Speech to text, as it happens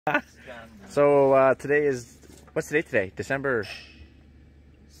So today is, what's the date today? December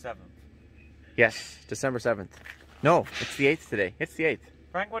 7th. Yes, December 7th. No, it's the 8th today. It's the 8th.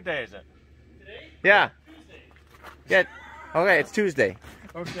 Frank, what day is it? Today? Yeah. Tuesday. Yeah. Okay, it's Tuesday.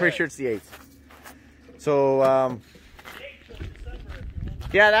 Okay. I'm pretty sure it's the 8th. So,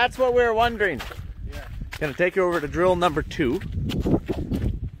 yeah, that's what we were wondering. Yeah. Gonna take you over to drill number 2.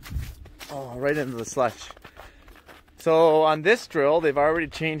 Oh, right into the slush. So on this drill, they've already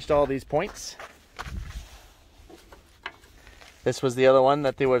changed all these points. This was the other one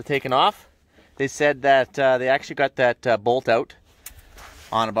that they would have taken off. They said that they actually got that bolt out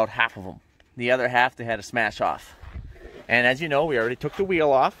on about half of them. The other half they had to smash off. And as you know, we already took the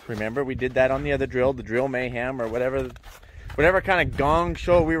wheel off. Remember, we did that on the other drill, the Drill Mayhem, or whatever kind of gong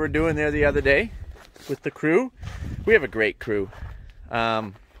show we were doing there the other day with the crew. We have a great crew.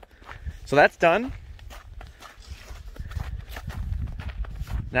 So that's done.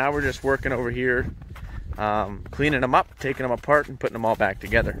 Now we're just working over here, cleaning them up, taking them apart, and putting them all back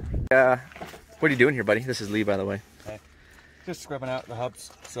together. What are you doing here, buddy? This is Lee, by the way. Okay. Just scrubbing out the hubs.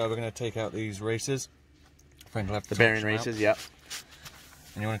 So we're going to take out these races. Frank will have to The bearing races, yep.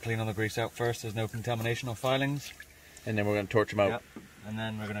 And you want to clean all the grease out first. There's no contamination or filings. And then we're going to torch them out. Yep. And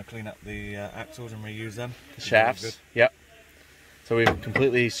then we're going to clean up the axles and reuse them. The shafts, yep. So we've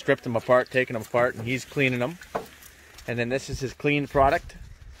completely stripped them apart, taken them apart, and he's cleaning them. And then this is his clean product.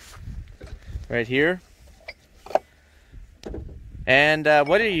 Right here. And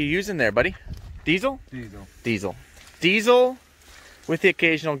what are you using there, buddy? Diesel? Diesel. Diesel. Diesel with the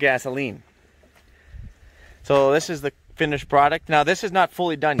occasional gasoline. So this is the finished product. Now this is not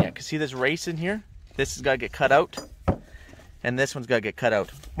fully done yet. Cause see this race in here? This has got to get cut out. And this one's got to get cut out.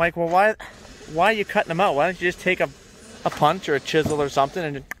 Mike, well why are you cutting them out? Why don't you just take a punch or a chisel or something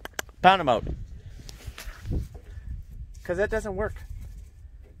and pound them out? Because that doesn't work.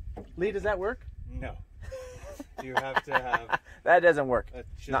 Lee, does that work? No. You have to have that doesn't work. a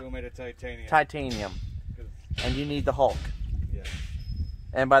chisel made of titanium. Titanium. And you need the Hulk. Yeah.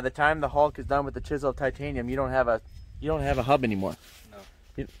 And by the time the Hulk is done with the chisel of titanium, you don't have a hub anymore.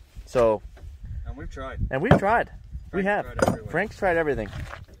 No. So. And we've tried. We have. Frank's tried everything.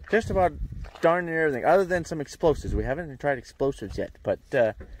 Just about darn near everything, other than some explosives. We haven't tried explosives yet, but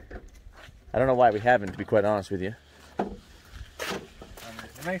I don't know why we haven't, to be quite honest with you.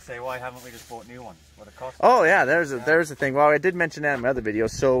 You may say, why haven't we just bought new ones? What it costs? Oh yeah, there's a thing. Well, I did mention that in my other video.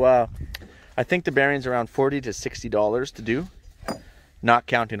 So I think the bearing's around $40 to $60 to do, not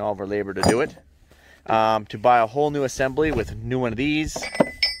counting all of our labor to do it. To buy a whole new assembly with a new one of these,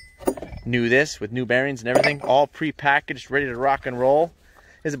 new this with new bearings and everything, all pre-packaged, ready to rock and roll,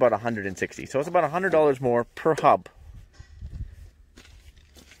 is about $160. So it's about $100 more per hub.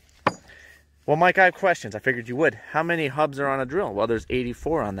 Well, Mike, I have questions. I figured you would. How many hubs are on a drill? Well, there's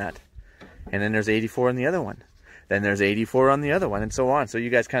 84 on that. And then there's 84 on the other one. Then there's 84 on the other one, and so on. So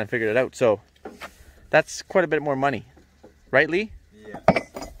you guys kind of figured it out. So that's quite a bit more money. Right, Lee? Yeah.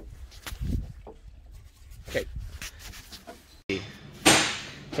 Okay.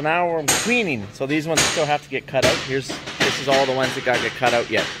 So now we're cleaning. So these ones still have to get cut out. This is all the ones that got to get cut out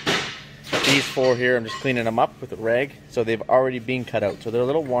yet. These 4 here, I'm just cleaning them up with a rag. So they've already been cut out. So they're a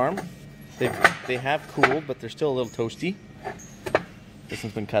little warm. They have cooled, but they're still a little toasty. This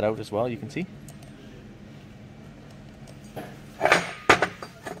one's been cut out as well, you can see.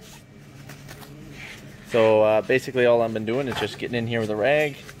 So basically all I've been doing is just getting in here with a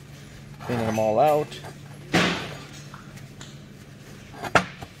rag, cleaning them all out.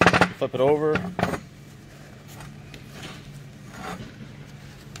 Flip it over.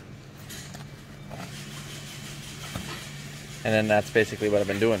 And then that's basically what I've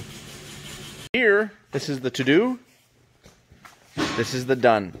been doing. Here, this is the to-do. This is the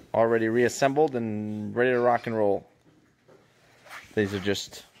done. Already reassembled and ready to rock and roll. These are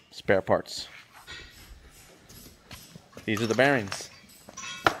just spare parts. These are the bearings.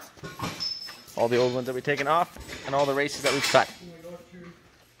 All the old ones that we've taken off, and all the races that we've cut.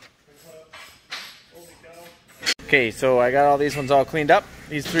 Okay, so I got all these ones all cleaned up.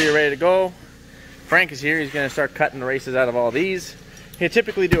 These 3 are ready to go. Frank is here. He's going to start cutting the races out of all these. He'll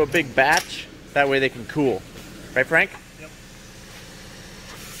typically do a big batch. That way they can cool. Right, Frank? Yep.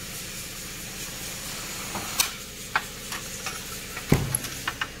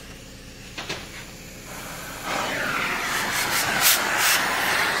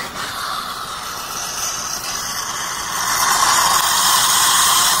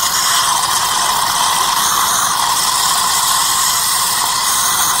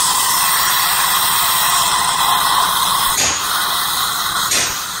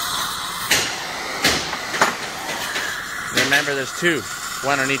 Remember, there's 2.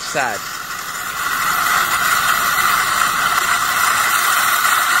 one on each side.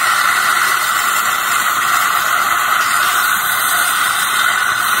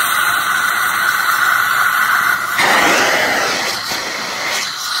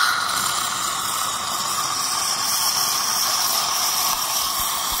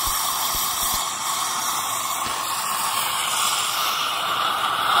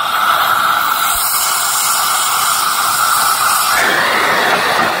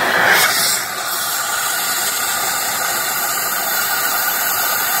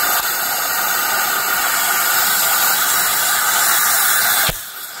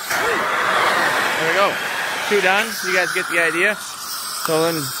 Two done. You guys get the idea. So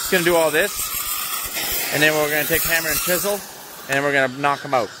then it's going to do all this, and then we're going to take hammer and chisel, and then we're going to knock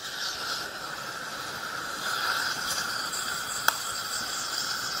them out.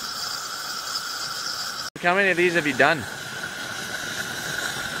 How many of these have you done?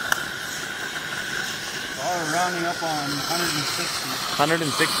 Oh, rounding up on 160.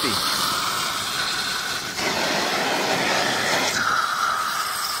 160.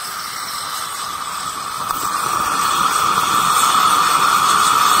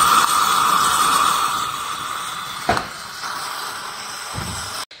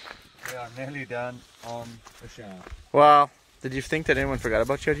 Nearly done on the shaft. Well, did you think that anyone forgot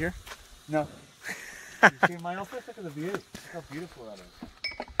about you out here? No. You see my office? Look at the view. Look how beautiful that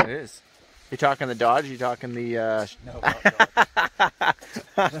is. It is. You talking the Dodge? You talking the? No, not Dodge.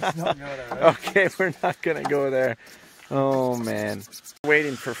 Let's not go there. Right? Okay, we're not gonna go there. Oh man.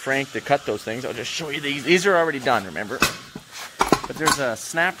 Waiting for Frank to cut those things. I'll just show you these. These are already done, remember? But there's a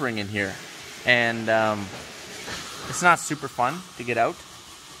snap ring in here, and it's not super fun to get out.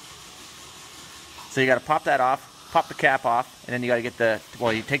 So you got to pop that off, pop the cap off, and then you got to get the,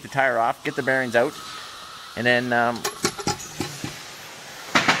 well, you take the tire off, get the bearings out, and then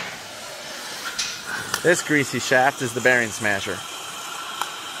this greasy shaft is the bearing smasher.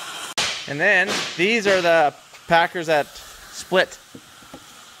 And then these are the packers that split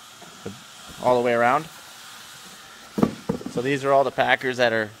all the way around. So these are all the packers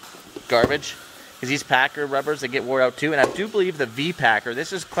that are garbage. Because these packer rubbers, they get wore out too. And I do believe the V packer,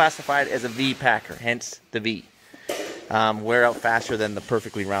 this is classified as a V packer, hence the V. Wear out faster than the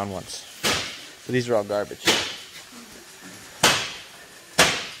perfectly round ones. So these are all garbage.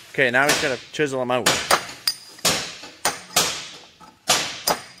 Okay, now we just got to chisel them out.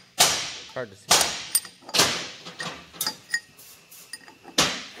 Hard to see.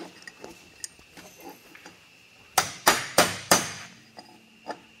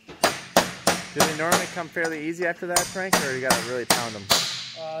 Do they normally come fairly easy after that, Frank, or you gotta really pound them?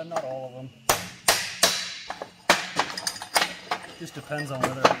 Not all of them. Just depends on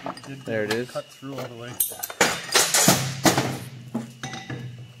whether it did there it is. Cut through all the way.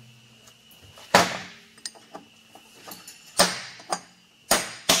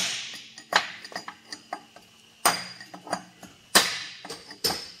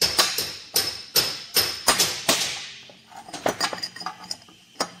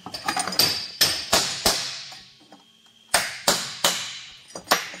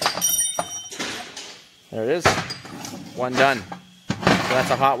 There it is. One done. So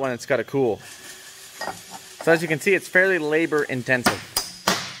that's a hot one. It's got to cool. So as you can see, it's fairly labor intensive.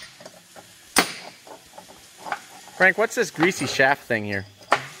 Frank, what's this greasy shaft thing here?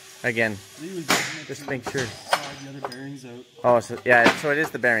 Again, just make sure. The other bearings out. Oh, so, yeah, so it is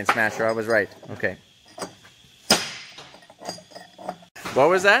the bearing smasher. I was right. Okay. What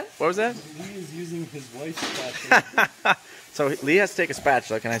was that? What was that? Lee is using his wife's spatula. So Lee has to take a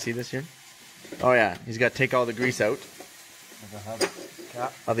spatula. Can I see this here? Oh yeah, he's got to take all the grease out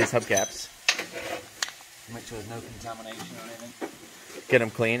of these hubcaps. Make sure there's no contamination or anything. Get them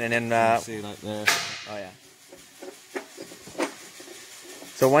clean, and then see, like there. oh yeah.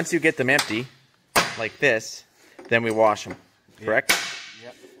 So once you get them empty, like this, then we wash them. Correct?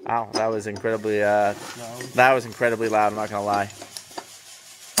 Yep. Wow, that was incredibly loud. I'm not gonna lie.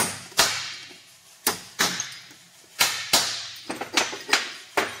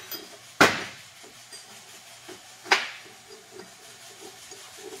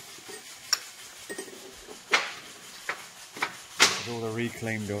 All the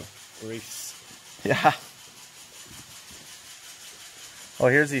reclaimed grease. Yeah. Oh,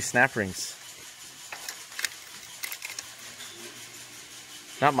 here's these snap rings.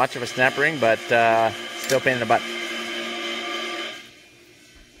 Not much of a snap ring, but still pain in the butt.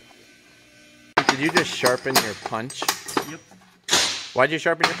 Did you just sharpen your punch? Yep. Why'd you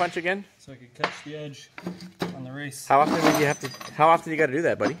sharpen your punch again? So I could catch the edge on the race. How often did you have to? How often do you got to do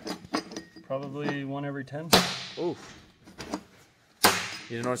that, buddy? Probably 1 every 10. Oof.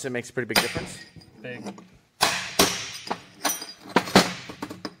 You notice it makes a pretty big difference? Big.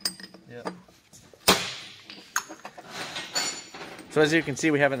 Yep. So as you can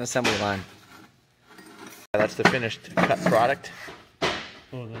see, we have an assembly line. That's the finished cut product.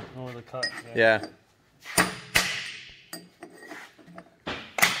 Oh, the cut. Yeah. Do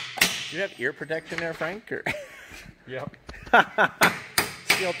you have ear protection there, Frank? Or Yep.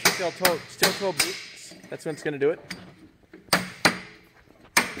 steel toe boots. That's what's going to do it.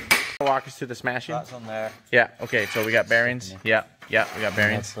 Walk us through the smashing. That's on there. Yeah. Okay. So we got bearings. Yeah. Yeah. We got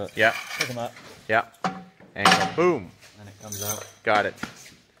bearings. Yeah. Pick them up. Yeah. And go boom. And it comes out. Got it.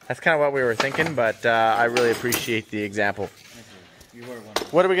 That's kind of what we were thinking, but I really appreciate the example. You were one.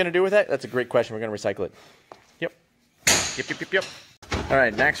 What are we going to do with that? That's a great question. We're going to recycle it. Yep. Yep. All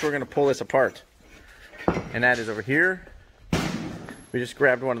right, next we're going to pull this apart. And that is over here. We just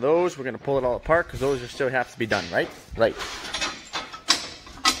grabbed one of those. We're going to pull it all apart because those still have to be done, right? Right.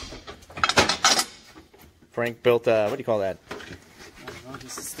 Frank built a, what do you call that? I don't know,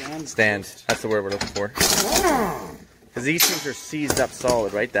 just a stand. Stand. That's the word we're looking for. Because these things are seized up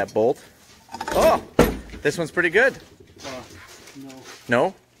solid, right? That bolt. Oh, this one's pretty good. No.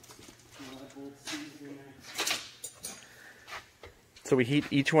 No? That bolt's seized in there. So we heat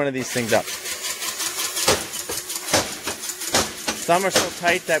each one of these things up. Some are so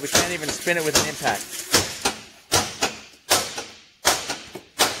tight that we can't even spin it with an impact.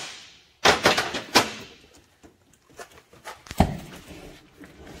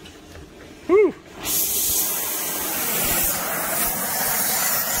 Whew.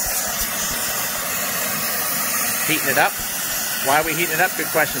 Heating it up. Why are we heating it up? Good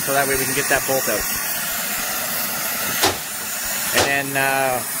question. So that way we can get that bolt out. And then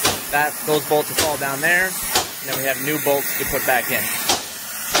those bolts will fall down there. And then we have new bolts to put back in.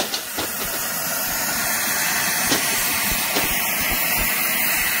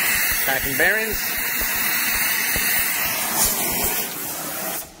 Packing bearings.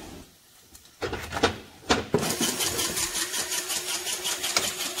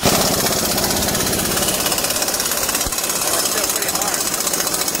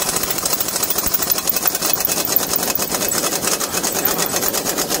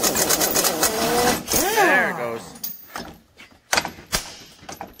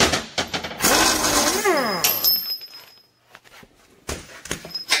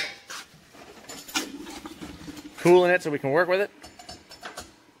 Cooling it so we can work with it.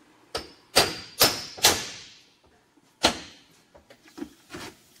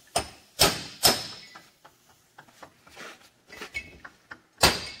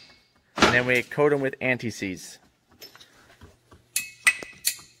 And then we coat them with anti-seize.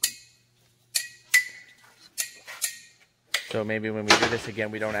 So maybe when we do this again,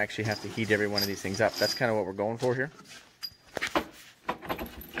 we don't actually have to heat every one of these things up. That's kind of what we're going for here.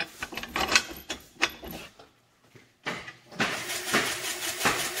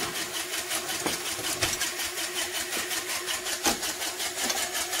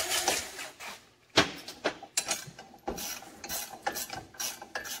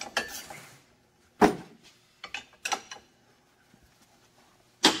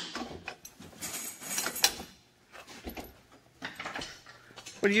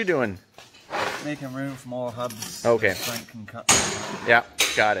 What are you doing? Making room for more hubs. Okay. So Frank can cut them out. Yeah,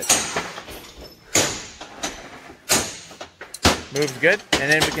 got it. Moves good,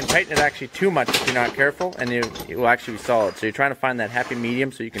 and then we can tighten it actually too much if you're not careful, and it will actually be solid. So you're trying to find that happy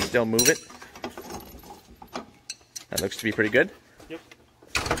medium so you can still move it. That looks to be pretty good. Yep.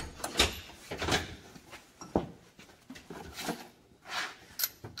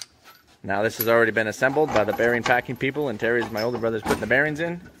 Now this has already been assembled by the bearing packing people, and Terry's, my older brother's, putting the bearings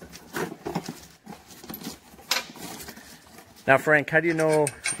in. Now Frank, how do you know,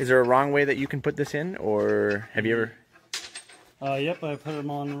 is there a wrong way that you can put this in, or have you ever? Yep, I put them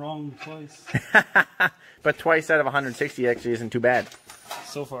on wrong twice. But twice out of 160 actually isn't too bad.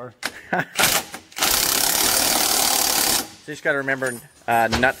 So far. So you just got to remember,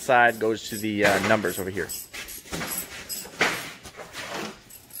 nut side goes to the numbers over here.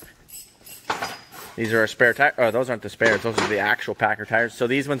 These are our spare tires. Oh, those aren't the spares. Those are the actual Packer tires. So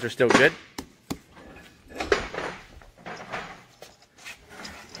these ones are still good.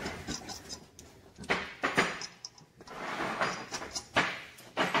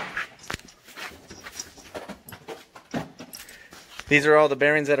 These are all the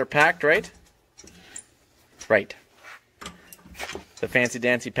bearings that are packed, right? Right. The fancy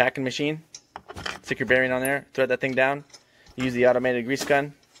dancy packing machine. Stick your bearing on there, thread that thing down. Use the automated grease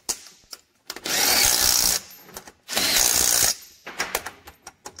gun.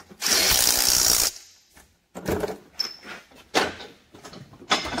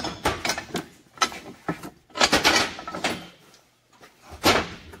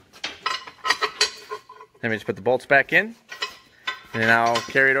 Then we just put the bolts back in. And then I'll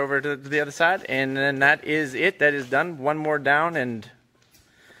carry it over to the other side. And then that is it. That is done. One more down and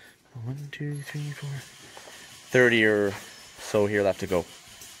 1, 2, 3, 4, 30 or so here left to go.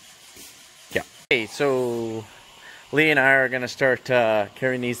 Yeah. Okay, so Lee and I are going to start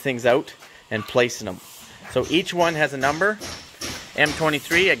carrying these things out and placing them. So each one has a number.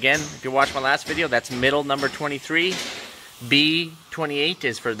 M23, again, if you watch my last video, that's middle number 23. B28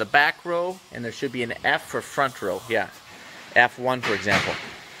 is for the back row, and there should be an F for front row. Yeah, F1 for example.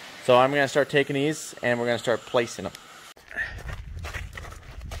 So I'm going to start taking these and we're going to start placing them.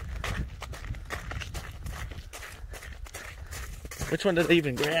 Which one did they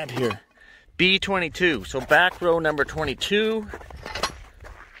even grab here? B22, so back row number 22.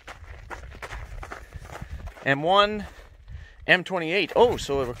 M1, M28. Oh,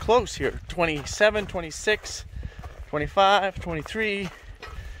 so we're close here. 27, 26, 25, 23,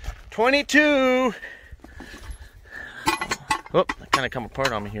 22. Oh, that kind of come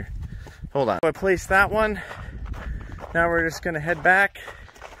apart on me here. Hold on. I placed that one. Now we're just going to head back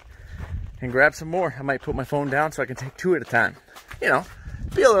and grab some more. I might put my phone down so I can take 2 at a time. You know,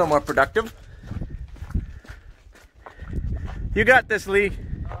 be a little more productive. You got this, Lee.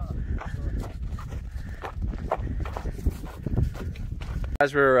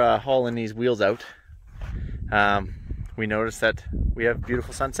 As we're hauling these wheels out, we noticed that we have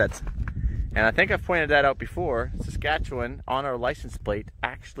beautiful sunsets. And I think I've pointed that out before. Saskatchewan, on our license plate,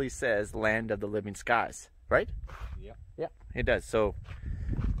 actually says Land of the Living Skies, right? Yeah. Yeah, it does. So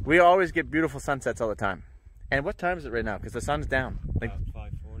we always get beautiful sunsets all the time. And what time is it right now? Because the sun's down. Like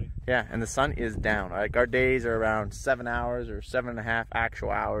 5:40. yeah, and the sun is down. Like our days are around 7 hours or 7.5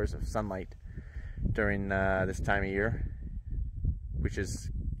 actual hours of sunlight during this time of year, which is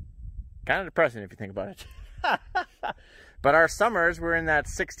kind of depressing if you think about it. But our summers, we're in that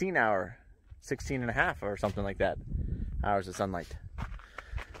 16 and a half or something like that hours of sunlight.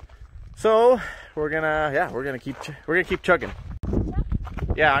 So we're gonna keep chugging.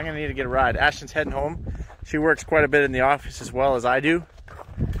 Yeah, I'm gonna need to get a ride. Ashton's heading home. She works quite a bit in the office as well as I do.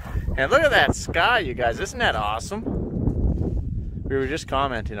 And look at that sky, you guys. Isn't that awesome? We were just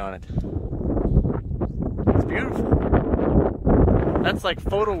commenting on it. It's beautiful. That's like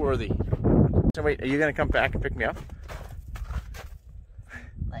photo worthy. So wait, are you gonna come back and pick me up?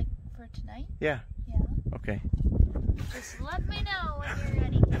 Like for tonight? Yeah. Yeah. Okay. Just let me know when you're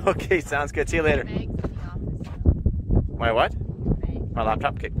ready. Okay, sounds good. See you later. Bags in the office. My what? Bag. My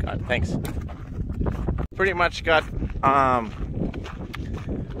laptop? Okay, got it. Thanks. Pretty much got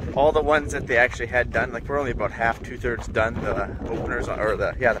all the ones that they actually had done. Like we're only about half, 2/3 done. The openers or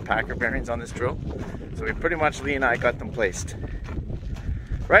the packer bearings on this drill. So we pretty much, Lee and I got them placed.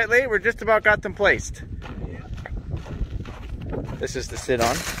 Right, Lee? We're just about got them placed. This is to sit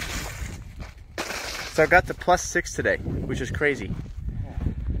on. So I got the +6 today, which is crazy.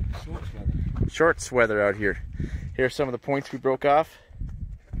 Shorts weather out here. Here's some of the points we broke off.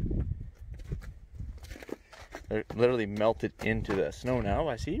 They're literally melted into the snow now,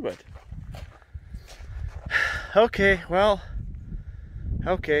 I see, but... Okay, well...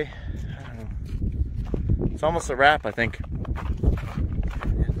 Okay. I don't know. It's almost a wrap, I think.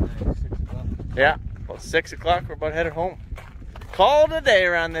 Yeah, about 6 o'clock, we're about headed home. Call it a day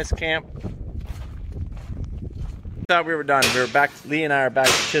around this camp. Thought we were done. We were back, Lee and I are back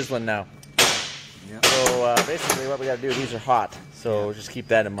to chiseling now. Yeah. So basically what we gotta do, these are hot, so just keep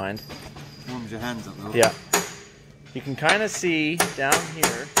that in mind. Warms your hands up though. Yeah. You can kind of see down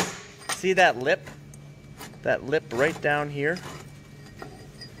here, see that lip? That lip right down here?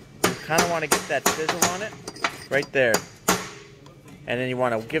 You kind of want to get that chisel on it, right there. And then you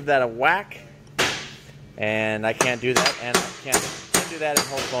want to give that a whack. And I can't do that, and I can't do that and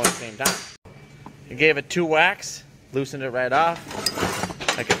hold the phone at the same time. I gave it 2 whacks, loosened it right off.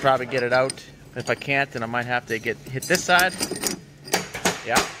 I could probably get it out. If I can't, then I might have to hit this side.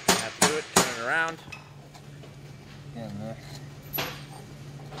 Yeah, I have to do it, turn it around. Yeah, no.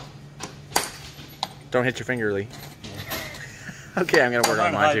 Don't hit your finger, Lee. Yeah. Okay, I'm gonna work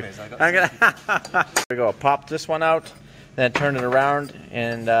on mine too. I'm gonna we go pop this one out, then turn it around,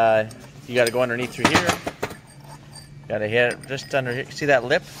 and you got to go underneath through here. Got to hit it just under here. See that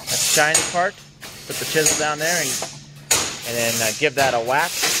lip, that shiny part? Put the chisel down there, and then give that a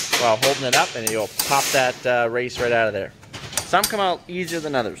whack while holding it up, and you'll pop that race right out of there. Some come out easier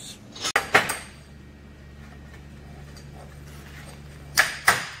than others.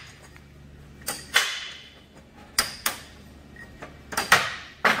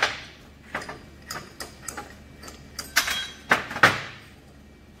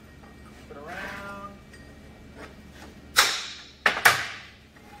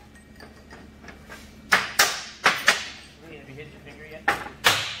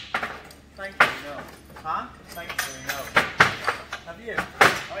 beer.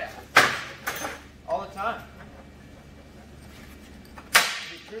 Oh yeah. All the time. To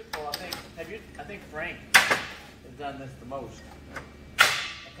be truthful, I think Frank has done this the most. I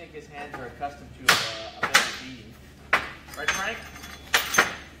think his hands are accustomed to a better beating. Right, Frank?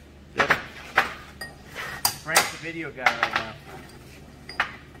 Yep. Frank's the video guy right now.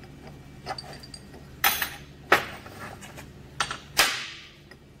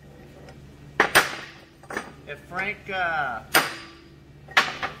 If Frank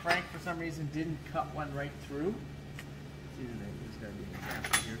for some reason didn't cut one right through,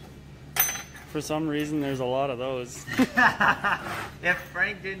 For some reason, there's a lot of those. if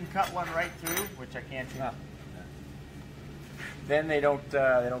Frank didn't cut one right through, which I can't do, then they don't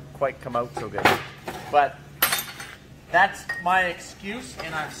quite come out so good. But that's my excuse,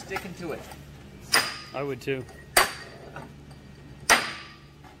 and I'm sticking to it. I would too.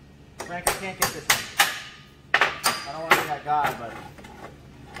 Frank, I can't get this one. I don't want to be that guy, but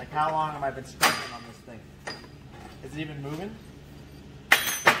like, how long have I been struggling on this thing? Is it even moving?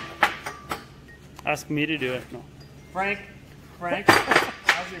 Ask me to do it. No. Frank,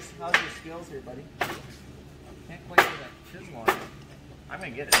 how's your skills here, buddy? Can't quite get that chisel on it. I'm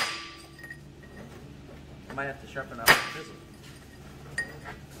gonna get it. I might have to sharpen up the chisel.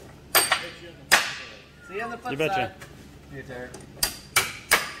 See you on the flip You betcha. side. Here, Terry.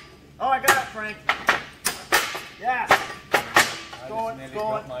 Oh, I got it, Frank. Yes. It's going.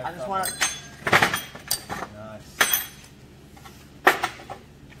 I just want to. Nice.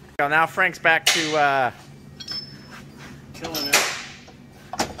 Now Frank's back to. Killing it.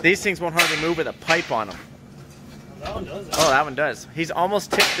 These things won't hardly move with a pipe on them. That one does it. Oh, that one does. He's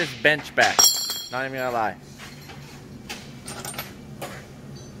almost tipped this bench back. Not even gonna lie.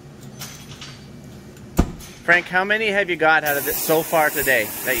 Frank, how many have you got out of it so far today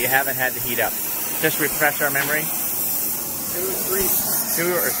that you haven't had to heat up? Just refresh our memory. 2 or 3.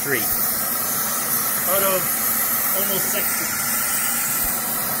 2 or 3. Out of almost 60.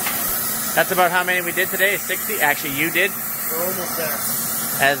 That's about how many we did today. 60. Actually, you did. We're almost there.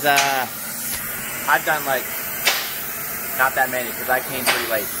 As I've done like not that many because I came pretty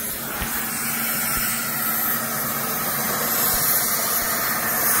late.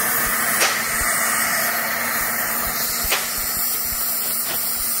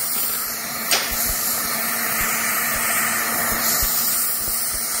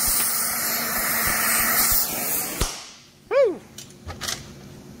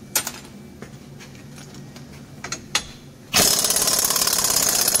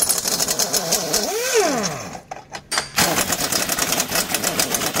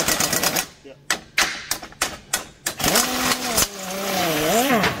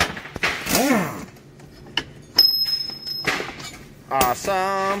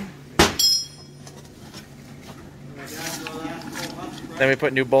 Awesome. Then we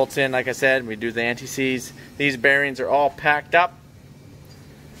put new bolts in, like I said. We do the anti-seize. These bearings are all packed up.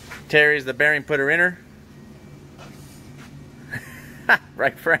 Terry's the bearing putter-inner.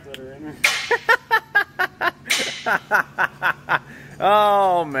 Right, Frank?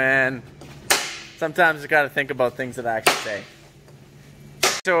 Oh, man. Sometimes you got to think about things that I actually say.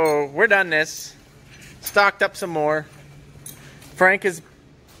 So, we're done this. Stocked up some more. Frank is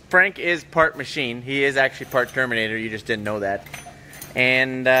part machine. He is actually part Terminator. You just didn't know that.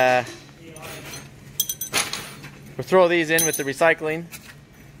 And we'll throw these in with the recycling.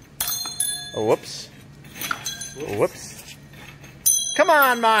 Oh, whoops. Oh, whoops. Come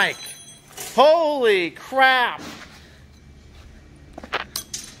on, Mike. Holy crap.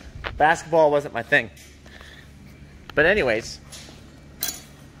 Basketball wasn't my thing. But anyways.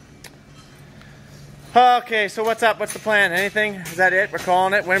 Okay, so what's up? What's the plan? Anything? Is that it? We're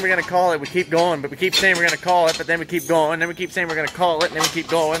calling it? When are we going to call it? We keep going, but we keep saying we're going to call it, but then we keep going, then we keep saying we're going to call it, and then we keep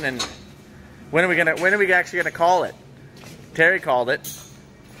going, and when are we actually going to call it? Terry called it.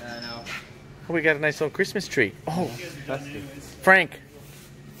 No. Oh, we got a nice little Christmas tree. Oh, Frank,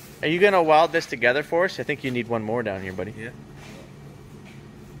 are you going to weld this together for us? I think you need one more down here, buddy. Yeah.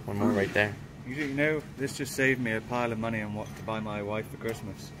 One more right there. You know, this just saved me a pile of money on what to buy my wife for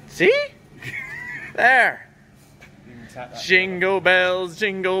Christmas. See? There. You can tap that Jingle bells,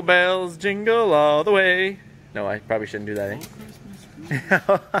 jingle all the way. No, I probably shouldn't do that,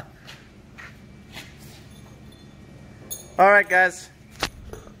 eh? Alright, guys.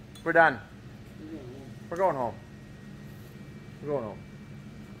 We're done. We're going home. We're going home.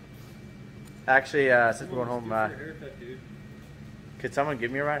 Actually, since we're going home, could someone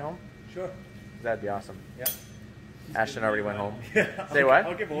give me a ride home? Sure. That'd be awesome. Yeah. Ashton already went home. Yeah. Say what?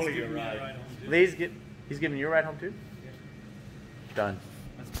 I'll give all of you a ride. He's giving you a ride home too? Done.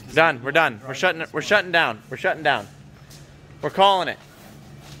 Done. We're done. We're shutting down. We're shutting down. We're calling it.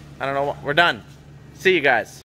 I don't know what. We're done. See you guys.